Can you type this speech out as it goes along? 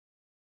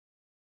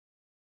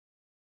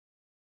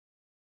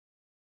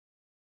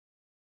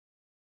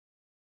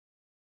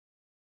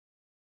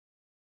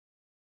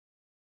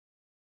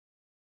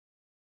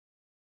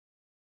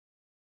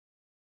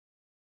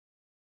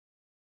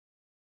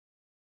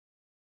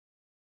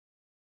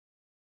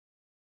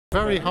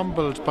Very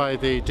humbled by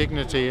the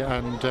dignity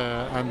and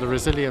the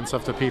resilience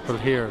of the people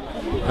here.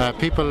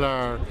 People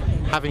are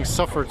having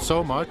suffered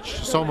so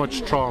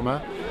much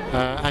trauma,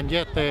 and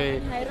yet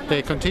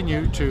they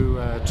continue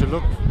to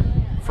look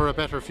for a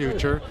better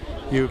future.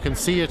 You can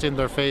see it in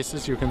their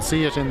faces, you can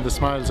see it in the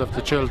smiles of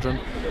the children.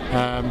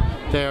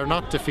 They are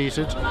not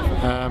defeated,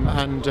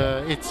 and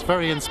it's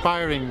very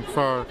inspiring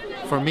for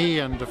me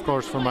and of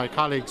course for my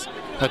colleagues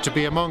to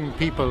be among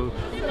people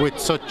with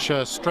such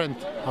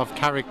strength of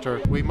character.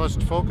 We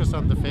must focus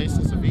on the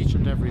faces of each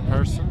and every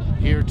person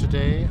here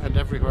today and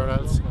everywhere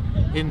else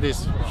in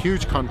this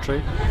huge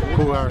country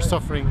who are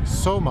suffering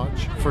so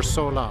much for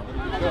so long.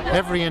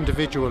 Every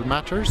individual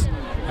matters,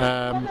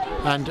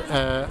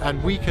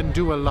 and we can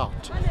do a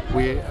lot.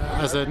 We,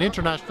 as an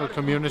international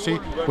community,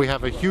 we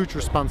have a huge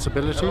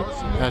responsibility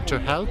to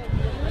help.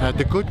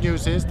 The good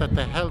news is that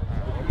the help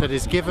that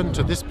is given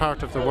to this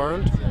part of the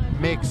world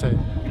makes a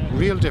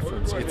real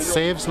difference. It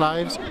saves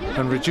lives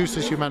and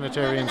reduces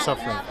humanitarian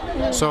suffering.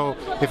 So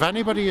if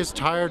anybody is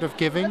tired of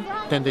giving,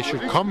 then they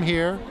should come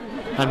here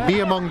and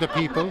be among the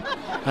people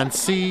and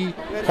see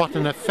what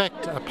an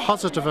effect, a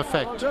positive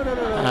effect,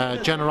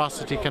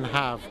 generosity can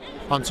have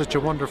on such a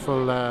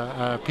wonderful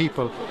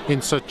people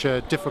in such a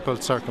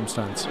difficult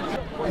circumstance.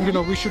 You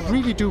know, we should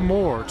really do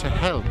more to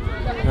help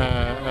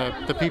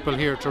the people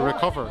here to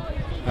recover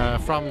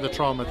from the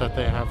trauma that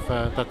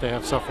they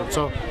have suffered.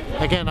 So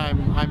again,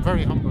 I'm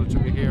very humbled to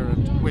be here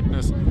and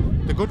witness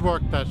the good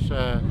work that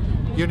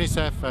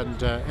UNICEF and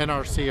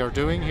NRC are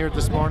doing here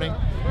this morning,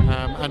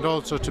 and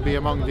also to be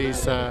among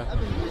these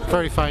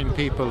very fine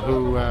people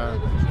who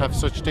have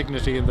such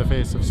dignity in the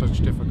face of such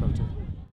difficulty.